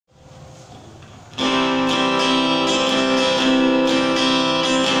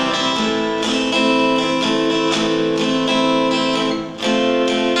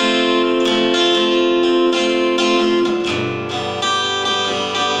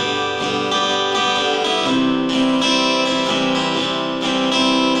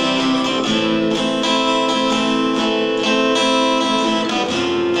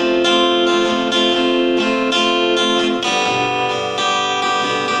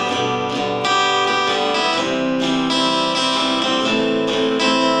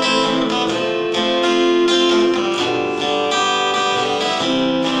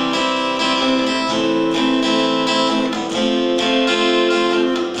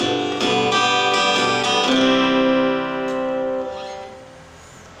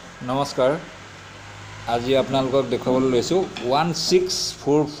নমস্কাৰ আজি আপোনালোকক দেখাবলৈ লৈছো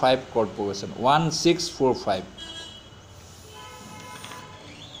 1645 কৰ্ড প্ৰগ্ৰেছন 1645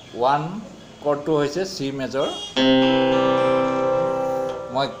 1 কৰ্ডটো হৈছে সি মেজৰ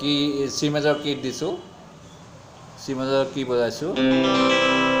মই কি সি মেজৰ কি দিছো সি মেজৰ কি বজাইছো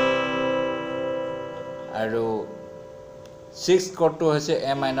আৰু 6 কৰ্ডটো হৈছে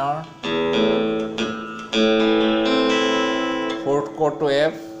এ minor 4th chord to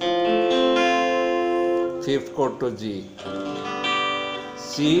F, 5th chord to G,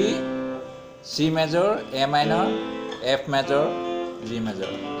 C major, A minor, F major, G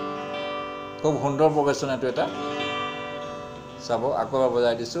major. খুব সুন্দৰ প্ৰগ্ৰেছন এটো এটা চাব আকৌ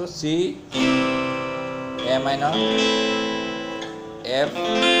বজাই দিছো C, A minor, F,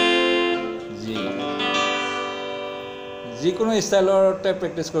 G. যিকোনো ষ্টাইলতে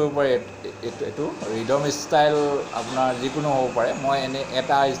প্ৰেক্টিছ কৰিব পাৰে এটো ৰিদম ষ্টাইল আপোনাৰ যিকোনো হ'ব পাৰে মই এনে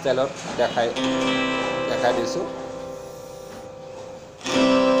এটা ষ্টাইলত দেখাই দিছো